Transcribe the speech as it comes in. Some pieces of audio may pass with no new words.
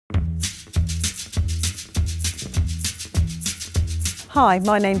Hi,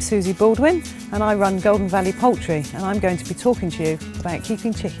 my name's Susie Baldwin and I run Golden Valley Poultry, and I'm going to be talking to you about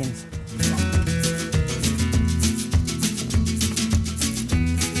keeping chickens.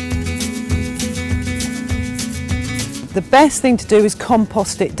 The best thing to do is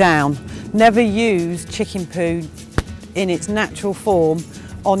compost it down. Never use chicken poo in its natural form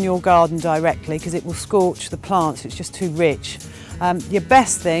on your garden directly because it will scorch the plants, it's just too rich. Your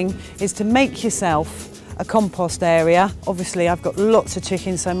best thing is to make yourself a compost area. Obviously I've got lots of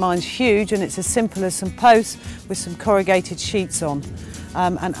chickens, so mine's huge, and it's as simple as some posts with some corrugated sheets on.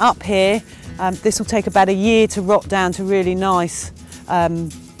 And up here, this will take about a year to rot down to really nice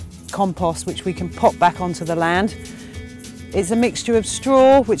compost, which we can pop back onto the land. It's a mixture of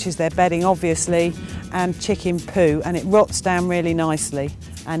straw, which is their bedding obviously, and chicken poo, and it rots down really nicely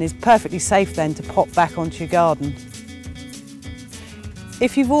and is perfectly safe then to pop back onto your garden.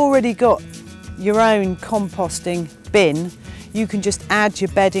 If you've already got your own composting bin, you can just add your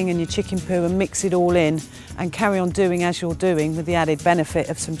bedding and your chicken poo and mix it all in and carry on doing as you're doing, with the added benefit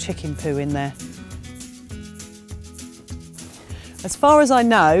of some chicken poo in there. As far as I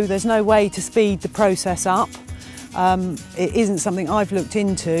know, there's no way to speed the process up. It isn't something I've looked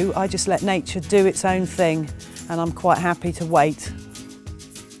into. I just let nature do its own thing, and I'm quite happy to wait.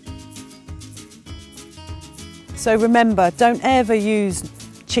 So remember, don't ever use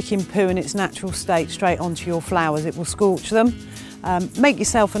chicken poo in its natural state straight onto your flowers. It will scorch them. Make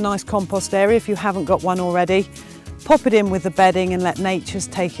yourself a nice compost area if you haven't got one already. Pop it in with the bedding and let nature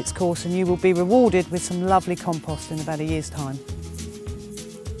take its course, and you will be rewarded with some lovely compost in about a year's time.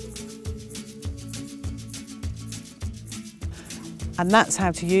 And that's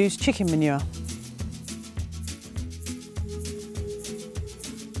how to use chicken manure.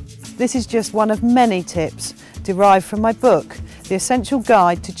 This is just one of many tips derived from my book, The Essential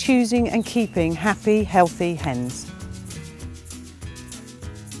Guide to Choosing and Keeping Happy, Healthy Hens.